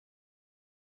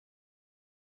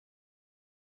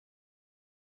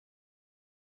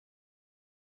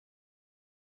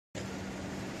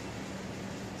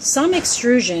Some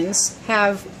extrusions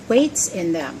have weights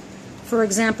in them. For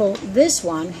example, this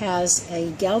one has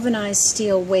a galvanized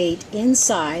steel weight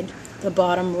inside the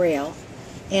bottom rail,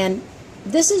 and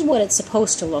this is what it's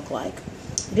supposed to look like.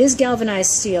 It is galvanized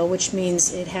steel, which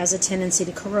means it has a tendency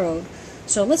to corrode.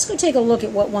 So let's go take a look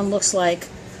at what one looks like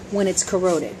when it's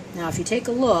corroded. Now if you take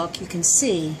a look, you can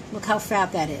see, look how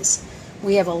fat that is.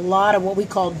 We have a lot of what we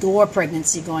call door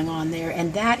pregnancy going on there,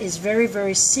 and that is very,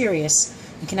 very serious.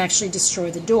 It can actually destroy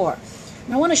the door.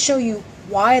 And I want to show you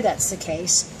why that's the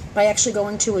case by actually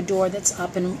going to a door that's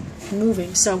up and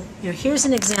moving. So here's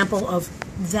an example of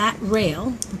that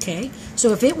rail. Okay,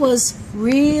 so if it was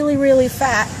really, really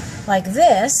fat like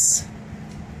this,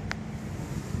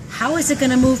 how is it going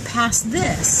to move past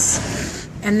this?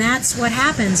 And that's what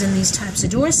happens in these types of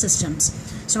door systems.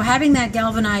 So having that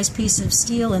galvanized piece of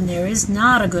steel in there is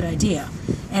not a good idea.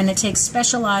 And it takes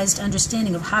specialized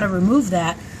understanding of how to remove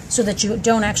that so that you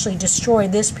don't actually destroy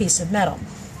this piece of metal.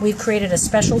 We've created a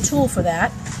special tool for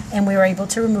that, and we were able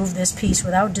to remove this piece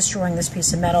without destroying this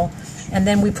piece of metal. And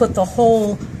then we put the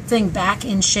whole thing back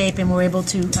in shape, and we're able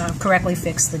to correctly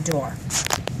fix the door.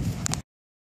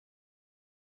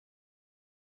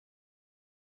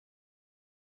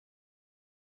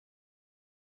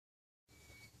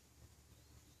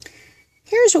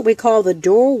 Here's what we call the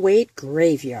door weight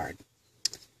graveyard.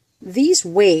 These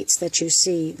weights that you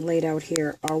see laid out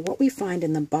here are what we find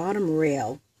in the bottom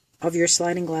rail of your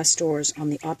sliding glass doors on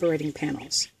the operating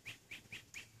panels.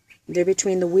 They're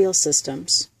between the wheel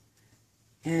systems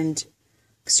and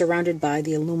surrounded by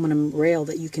the aluminum rail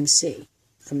that you can see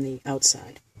from the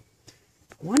outside.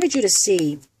 I wanted you to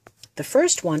see the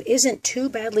first one isn't too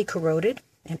badly corroded,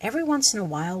 and every once in a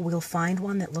while we'll find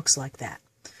one that looks like that.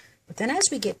 But then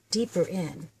as we get deeper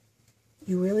in,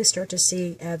 you really start to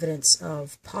see evidence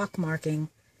of pockmarking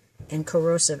and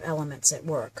corrosive elements at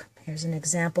work. Here's an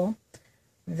example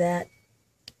that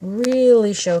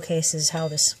really showcases how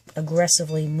this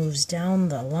aggressively moves down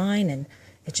the line, and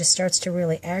it just starts to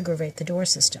really aggravate the door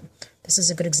system. This is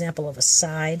a good example of a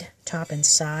side, top and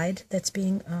side, that's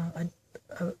being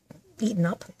eaten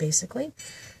up, basically.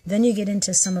 Then you get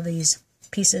into some of these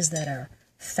pieces that are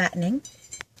fattening.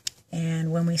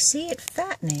 And when we see it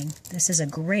fattening, this is a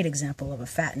great example of a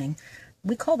fattening.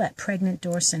 We call that pregnant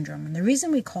door syndrome. And the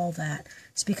reason we call that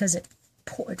is because it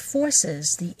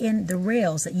forces the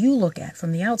rails that you look at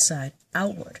from the outside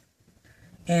outward.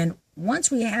 And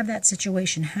once we have that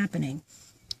situation happening,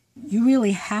 you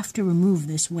really have to remove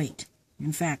this weight.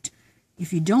 In fact,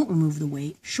 if you don't remove the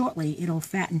weight, shortly it'll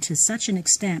fatten to such an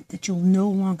extent that you'll no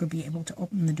longer be able to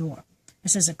open the door.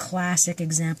 This is a classic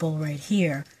example right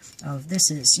here of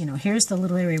this is, here's the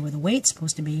little area where the weight's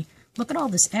supposed to be. Look at all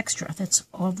this extra that's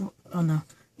over on the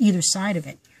either side of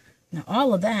it. Now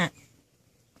all of that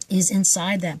is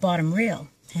inside that bottom rail,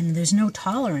 and there's no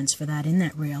tolerance for that in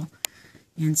that rail.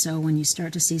 And so when you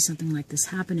start to see something like this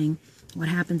happening, what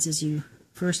happens is you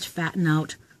first fatten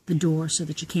out the door so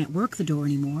that you can't work the door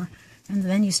anymore, and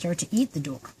then you start to eat the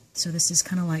door. So this is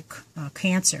kind of like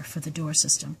cancer for the door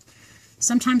system.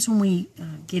 Sometimes when we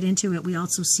get into it, we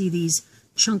also see these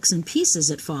chunks and pieces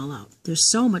that fall out.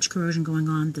 There's so much corrosion going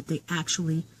on that they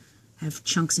actually have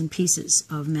chunks and pieces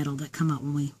of metal that come out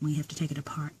when we have to take it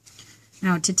apart.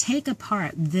 Now, to take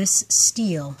apart this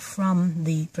steel from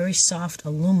the very soft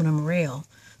aluminum rail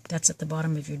that's at the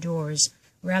bottom of your door is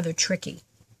rather tricky.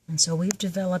 And so we've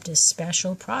developed a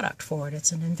special product for it.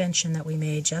 It's an invention that we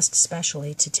made just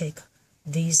specially to take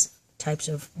these types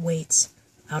of weights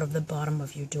out of the bottom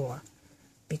of your door.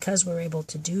 Because we're able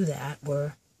to do that,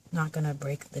 we're not going to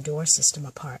break the door system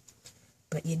apart.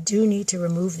 But you do need to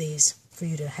remove these for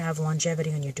you to have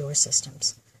longevity on your door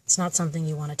systems. It's not something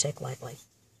you want to take lightly.